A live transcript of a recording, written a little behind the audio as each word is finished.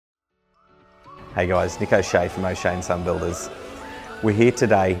Hey guys, Nick O'Shea from O'Shea & Son Builders. We're here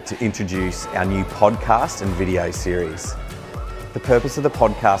today to introduce our new podcast and video series. The purpose of the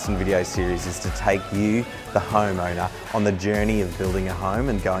podcast and video series is to take you, the homeowner, on the journey of building a home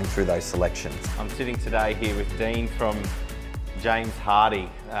and going through those selections. I'm sitting today here with Dean from James Hardie.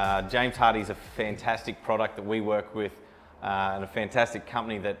 James Hardie is a fantastic product that we work with and a fantastic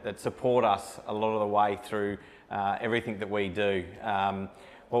company that support us a lot of the way through everything that we do.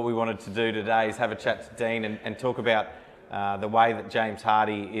 What we wanted to do today is have a chat to Dean and talk about the way that James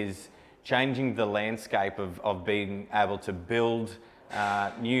Hardie is changing the landscape of being able to build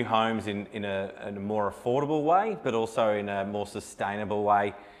new homes in a more affordable way, but also in a more sustainable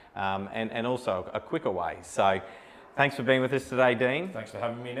way and also a quicker way. So thanks for being with us today, Dean. Thanks for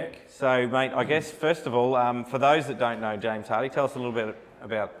having me, Nick. So mate, I guess first of all, for those that don't know James Hardie, tell us a little bit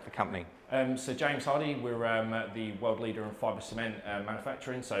about the company. So James Hardie, we're the world leader in fibre cement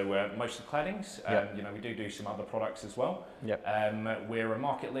manufacturing, so most of the claddings. Yep. We do some other products as well. Yep. We're a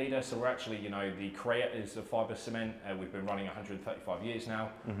market leader, so we're actually the creators of fibre cement. We've been running 135 years now.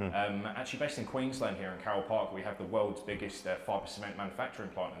 Mm-hmm. Actually based in Queensland here in Carroll Park, we have the world's biggest fibre cement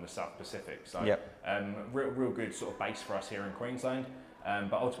manufacturing plant in the South Pacific. So yep. Real good sort of base for us here in Queensland.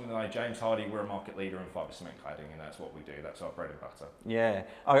 But ultimately, like James Hardie, we're a market leader in fibre cement cladding, and that's what we do. That's our bread and butter. Yeah,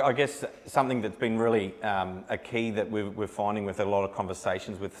 I guess something that's been really a key that we're finding with a lot of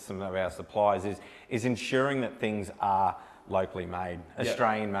conversations with some of our suppliers is ensuring that things are locally made,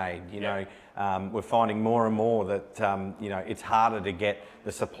 Australian made. You know, we're finding more and more that it's harder to get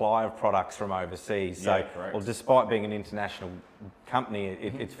the supply of products from overseas. So, well, despite being an international company,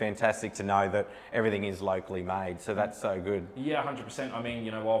 it's fantastic to know that everything is locally made. So that's so good. Yeah, 100%. I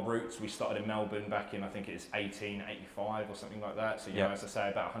mean, our roots, we started in Melbourne back in, I think it's 1885 or something like that. So, as I say,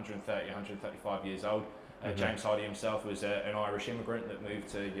 about 130, 135 years old. James Hardie himself was an Irish immigrant that moved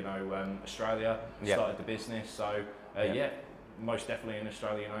to, Australia, started the business. So, most definitely an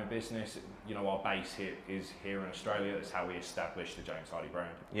Australian-owned business. Our base is here in Australia. That's how we established the James Hardie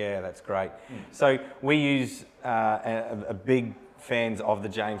brand. Yeah, that's great. So we use a big fans of the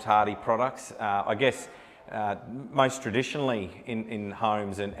James Hardie products. I guess most traditionally in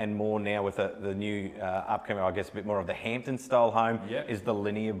homes and more now with the new upcoming, I guess a bit more of the Hampton style home is the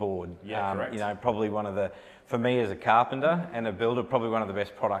linear board. Yeah, correct. Probably one of the, for me as a carpenter and a builder, probably one of the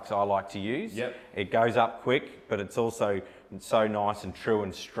best products I like to use. Yep. It goes up quick, but it's also so nice and true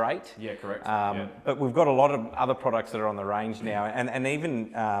and straight. Yeah, correct. But we've got a lot of other products that are on the range now, and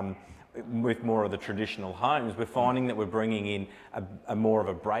even with more of the traditional homes, we're finding that we're bringing in a more of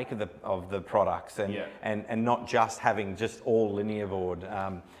a break of the products and not just having just all linear board.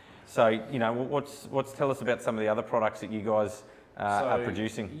 Tell us about some of the other products that you guys are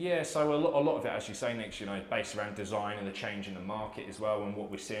producing. Yeah, so a lot of it, as you say, Nick, based around design and the change in the market as well, and what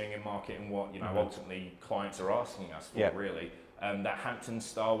we're seeing in market and what ultimately clients are asking us for, really. That Hampton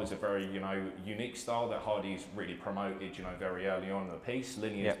style is a very unique style that Hardie's really promoted very early on in the piece.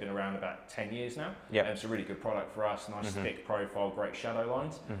 Linear's been around about 10 years now. It's a really good product for us, nice thick profile, great shadow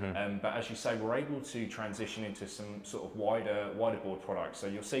lines. But as you say, we're able to transition into some sort of wider board products. So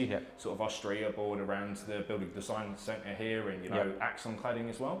you'll see sort of Austria board around the Building Design Centre here, and Axon cladding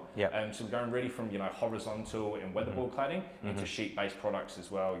as well. So we're going really from horizontal and weatherboard cladding into sheet-based products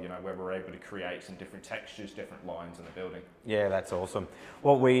as well. Where we're able to create some different textures, different lines in the building. Yeah, that's awesome.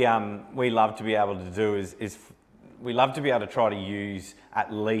 What we love to be able to do is we love to be able to try to use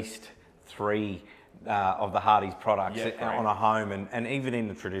at least 3 of the Hardie's products on a home, and even in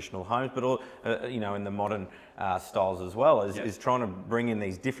the traditional homes, but all in the modern styles as well, is trying to bring in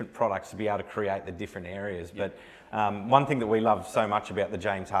these different products to be able to create the different areas. But one thing that we love so much about the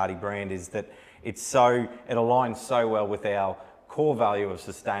James Hardie brand is that it aligns so well with our core value of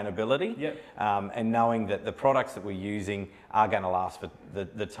sustainability, and knowing that the products that we're using are going to last for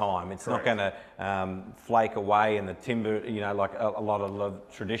the time. It's not going to flake away in the timber, like a lot of the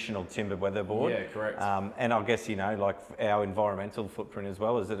traditional timber weatherboard. Yeah, correct. And I guess, like our environmental footprint as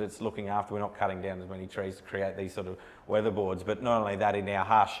well, is that it's looking after, we're not cutting down as many trees to create these sort of weatherboards, but not only that, in our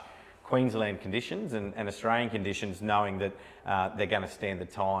harsh Queensland conditions and Australian conditions, knowing that they're going to stand the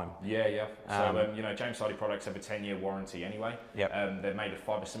time. So James Hardie products have a 10-year warranty anyway. They're made of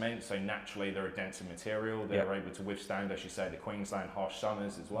fibre cement, so naturally they're a denser material. They're able to withstand, as you say, the Queensland harsh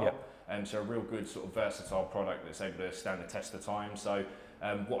summers as well. So a real good sort of versatile product that's able to stand the test of time. So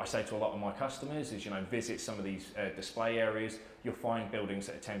what I say to a lot of my customers is, visit some of these display areas, you'll find buildings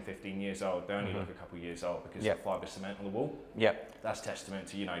that are 10, 15 years old, they only look a couple of years old because of the fibre cement on the wall. That's testament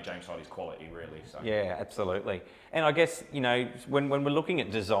to, James Hardie's quality, really. So. Yeah, absolutely. And I guess, when we're looking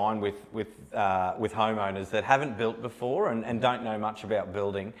at design with homeowners that haven't built before and don't know much about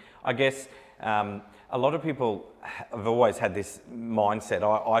building, I guess a lot of people have always had this mindset.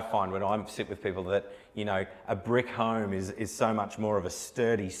 I find when I sit with people that, a brick home is so much more of a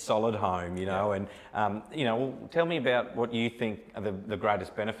sturdy, solid home, and, tell me about what you think are the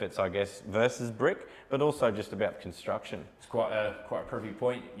greatest benefits, I guess, versus brick, but also just about construction. It's quite a privy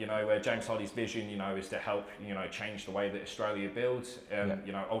point. James Hardie's vision, is to help, change the way that Australia builds.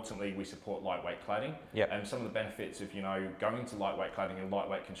 Ultimately we support lightweight cladding. Some of the benefits of, going to lightweight cladding and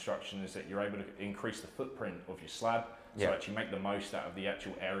lightweight construction is that you're able to increase the footprint of your slab. So actually make the most out of the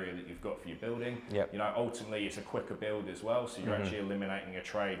actual area that you've got for your building. Ultimately it's a quicker build as well, so you're actually eliminating a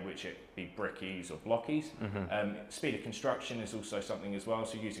trade, which it be brickies or blockies. Speed of construction is also something as well,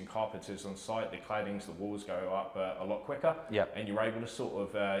 so using carpenters on site, the claddings, the walls go up a lot quicker, and you're able to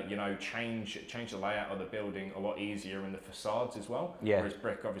sort of change the layout of the building a lot easier in the facades as well. Whereas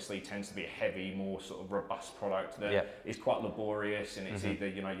brick obviously tends to be a heavy, more sort of robust product that is quite laborious, and it's either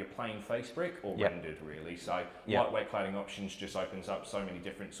your plain face brick or rendered, really. So lightweight cladding options just opens up so many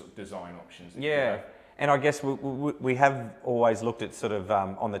different sort of design options. And I guess we have always looked at sort of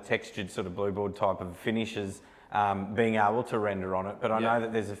on the textured sort of blue board type of finishes, being able to render on it, but I know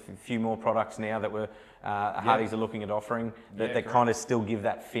that there's a few more products now that Hardies are looking at offering that kind of still give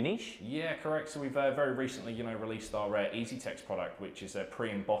that finish. Yeah, correct. So we've very recently, released our EasyTex product, which is a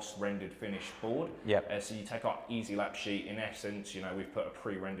pre-embossed rendered finish board. So you take our Easy Lap sheet. In essence, we've put a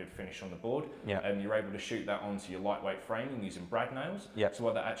pre-rendered finish on the board, and you're able to shoot that onto your lightweight framing using brad nails. So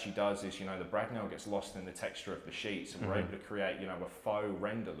what that actually does is, the brad nail gets lost in the texture of the sheets, and we're able to create, a faux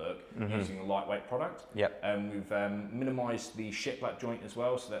render look using a lightweight product. We've minimised the shiplap joint as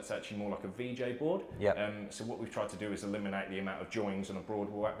well, so that's actually more like a VJ board. So what we've tried to do is eliminate the amount of joins on a broad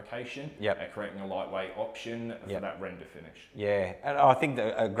wall application, creating a lightweight option for that render finish. And I think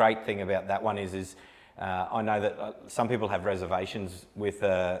a great thing about that one is I know that some people have reservations with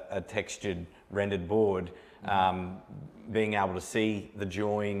a textured rendered board, being able to see the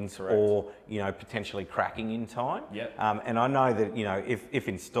joins or potentially cracking in time. And I know that if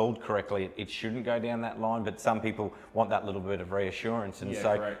installed correctly, it shouldn't go down that line, but some people want that little bit of reassurance, and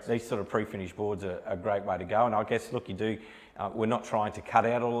so these sort of pre-finished boards are a great way to go. And I guess, look, you do. We're not trying to cut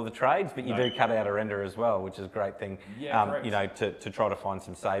out all of the trades, but you do cut out a render as well, which is a great thing, to try to find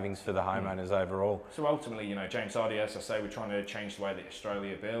some savings for the homeowners overall. So ultimately, James Hardie, as I say, we're trying to change the way that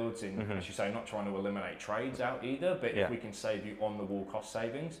Australia builds, and as you say, not trying to eliminate trades out either, but if we can save you on the wall cost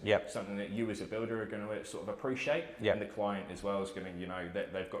savings, something that you as a builder are going to sort of appreciate, and the client as well is going to,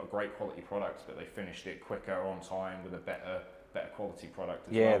 they've got a great quality product, but they finished it quicker, on time, with a better quality product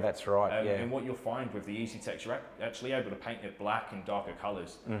as well. That's right. And what you'll find with the EasyTex, you're actually able to paint it black and darker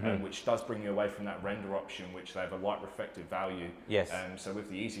colours, which does bring you away from that render option, which they have a light reflective value. So with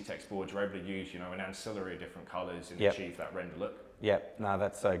the EasyTex boards, you're able to use an ancillary of different colours and achieve that render look. No,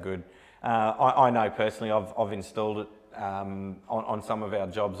 that's so good. I know personally, I've installed it on some of our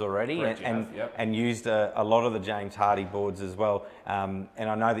jobs already, and used a lot of the James Hardie boards as well. And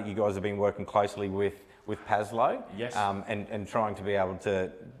I know that you guys have been working closely with Paslow, and trying to be able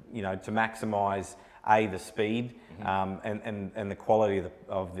to, to maximise the speed and the quality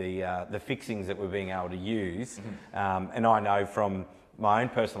of the fixings that we're being able to use. And I know from my own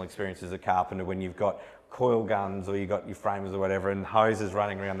personal experience as a carpenter, when you've got coil guns or you got your framers or whatever, and hoses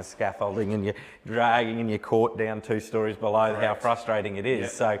running around the scaffolding, and you're dragging and you're caught down 2 stories below, how frustrating it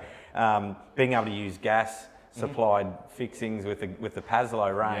is. So being able to use gas supplied fixings with the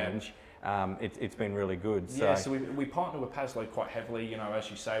Paslow range. It's been really good. So we partner with Paslow quite heavily. As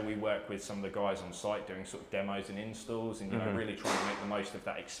you say, we work with some of the guys on site doing sort of demos and installs, and really trying to make the most of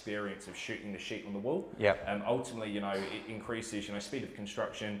that experience of shooting the sheet on the wall. Ultimately, it increases speed of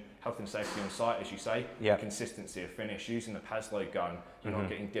construction, health and safety on site, as you say, and consistency of finish. Using the Paslow gun, you're not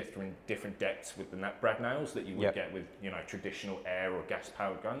getting different depths with the brad nails that you would get with traditional air or gas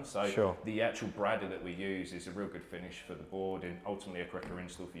powered guns. So the actual bradder that we use is a real good finish for the board, and ultimately a quicker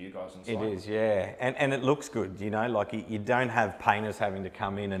install for you guys on site. It is, and it looks good. Like you don't have painters having to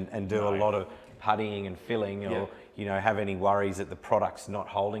come in and do a lot of puttying and filling, or have any worries that the product's not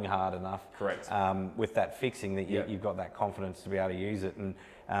holding hard enough. With that fixing, that you've got that confidence to be able to use it, and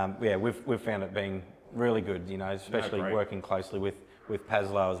we've found it being really good. Especially working closely with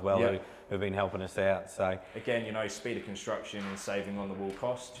Paslow as well, who've been helping us out. So again, speed of construction and saving on the wall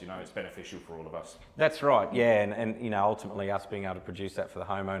cost, it's beneficial for all of us. That's right, and ultimately us being able to produce that for the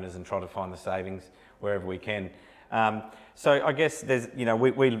homeowners and try to find the savings wherever we can. So I guess there's,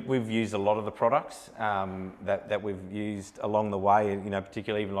 we've used a lot of the products that we've used along the way,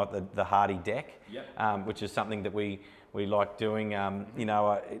 particularly even like the Hardie deck, which is something that we like doing.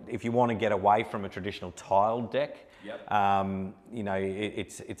 If you want to get away from a traditional tiled deck,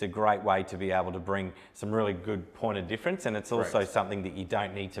 it's a great way to be able to bring some really good point of difference, and it's also something that you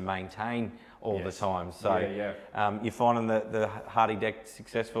don't need to maintain all the time. So you're finding the Hardie deck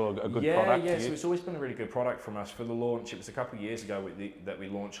successful, a good product? Yeah, so it's always been a really good product from us. For the launch, it was a couple of years ago that we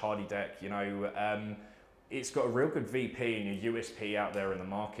launched Hardie deck. It's got a real good VP and a USP out there in the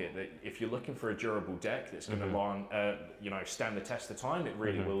market that if you're looking for a durable deck that's going to stand the test of time, it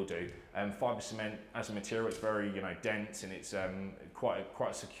really will do. Fibre cement as a material, it's very dense, and it's quite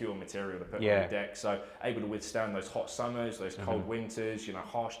a secure material to put on the deck, so able to withstand those hot summers, those cold winters,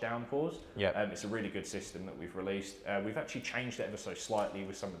 harsh downpours. It's a really good system that we've released. We've actually changed it ever so slightly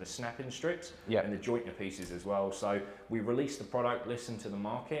with some of the snapping strips and the jointer pieces as well. So we released the product, listened to the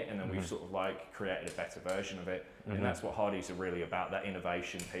market, and then we've sort of like created a better version of it. And that's what Hardies are really about, that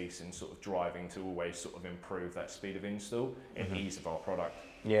innovation piece and sort of driving to always sort of improve that speed of install and ease of our product.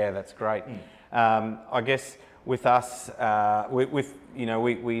 Yeah, that's great. I guess with us,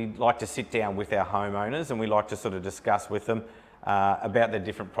 we like to sit down with our homeowners and we like to sort of discuss with them about their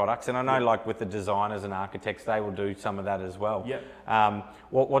different products. And I know like with the designers and architects, they will do some of that as well.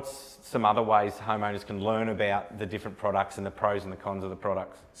 What's some other ways homeowners can learn about the different products and the pros and the cons of the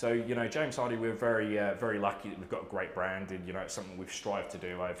products? So, James Hardie, we're very lucky that we've got a great brand, and, it's something we've strived to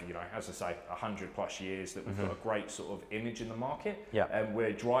do over, as I say, 100+ years, that we've got a great sort of image in the market. And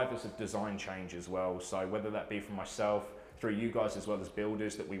we're drivers of design change as well. So whether that be from myself, through you guys as well as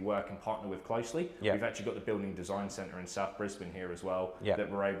builders that we work and partner with closely. We've actually got the Building Design Centre in South Brisbane here as well, that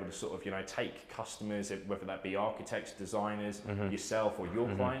we're able to sort of, take customers, whether that be architects, designers, yourself or your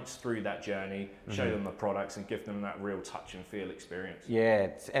clients, through that journey, show them the products and give them that real touch and feel experience.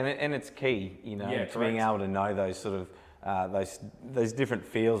 And it's key, to being able to know those sort of, those different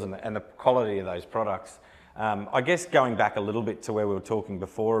feels and the quality of those products. I guess going back a little bit to where we were talking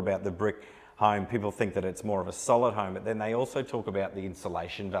before about the brick home, people think that it's more of a solid home, but then they also talk about the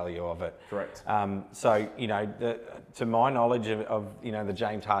insulation value of it. Correct. So, to my knowledge of the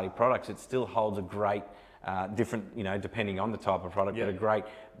James Hardie products, it still holds a great, different, depending on the type of product, but a great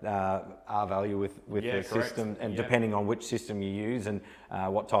R value with the system, and depending on which system you use and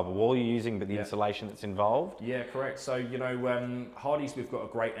what type of wall you're using, but the insulation that's involved. Yeah, correct. So, Hardie's, we've got a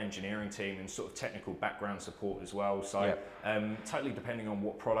great engineering team and sort of technical background support as well. So totally depending on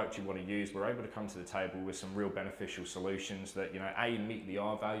what product you want to use, we're able to come to the table with some real beneficial solutions that, A, meet the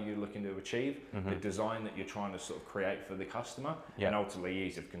R value you're looking to achieve, the design that you're trying to sort of create for the customer, and ultimately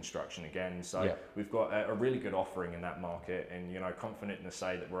ease of construction again. So we've got a really good offering in that market, and, confident to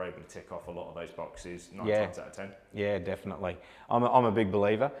say that we're able to tick off a lot of those boxes 9 times out of 10. Yeah, definitely. I'm a big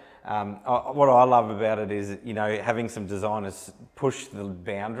believer. What I love about it is, having some designers push the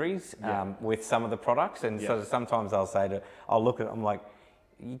boundaries with some of the products, and so sometimes I'll look at it, I'm like,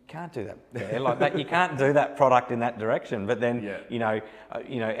 you can't do that like that. You can't do that product in that direction. But then,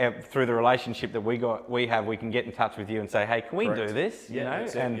 through the relationship that we can get in touch with you and say, hey, can we do this?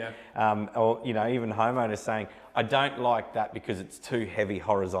 Or even homeowners saying, I don't like that because it's too heavy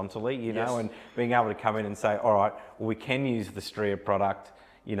horizontally, and being able to come in and say, all right, well, we can use the Stria product,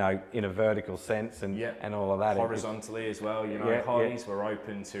 in a vertical sense and all of that. Horizontally as well, Hardies, we're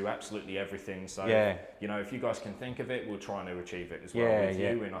open to absolutely everything. So, if you guys can think of it, we'll try to achieve it as well with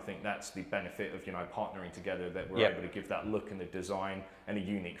you. And I think that's the benefit of, partnering together, that we're able to give that look and the design and a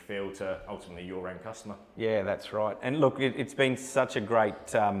unique feel to ultimately your end customer. Yeah, that's right. And look, it's been such a great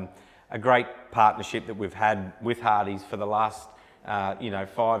partnership that we've had with Hardies for the last,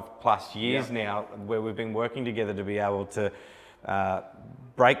 5+ years now, where we've been working together to be able to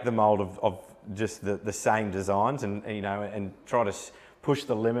break the mold of just the same designs and try to push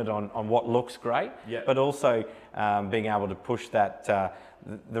the limit on what looks great, but also being able to push that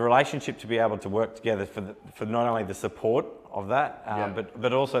the relationship to be able to work together for not only the support of that,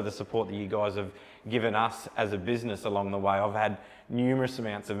 but also the support that you guys have given us as a business along the way. I've had numerous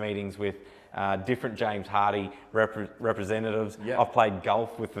amounts of meetings with different James Hardie representatives. I've played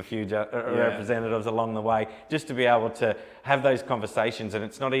golf with a few representatives along the way, just to be able to have those conversations. And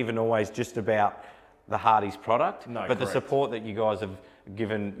it's not even always just about the Hardie's product, but the support that you guys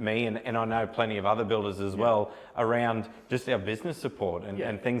given me, and I know plenty of other builders as well, around just our business support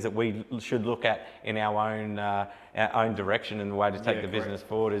and things that we should look at in our own direction, and the way to take the business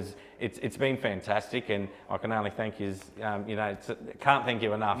forward. It's been fantastic, and I can only thank you. Can't thank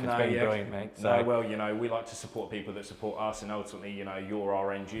you enough. It's been brilliant, mate. So well, we like to support people that support us, and ultimately, you're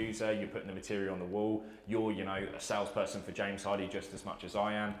our end user. You're putting the material on the wall. You're, a salesperson for James Hardie just as much as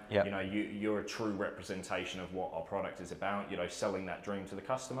I am. Yep. You're a true representation of what our product is about. Selling that dream to the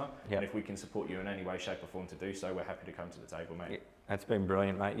customer. Yep. And if we can support you in any way, shape, or form to do so, we're happy to come to the table, mate. Yeah, that's been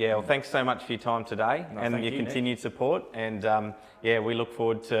brilliant, mate. Yeah, well, thanks so much for your time today and your continued support. And we look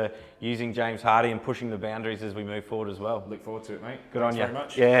forward to using James Hardie and pushing the boundaries as we move forward as well. Look forward to it, mate. Good on you. Very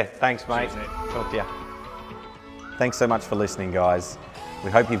much. Yeah, thanks, mate. Cheers, talk to you. Thanks so much for listening, guys.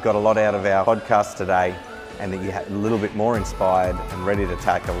 We hope you've got a lot out of our podcast today, and that you're a little bit more inspired and ready to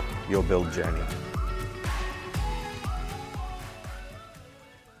tackle your build journey.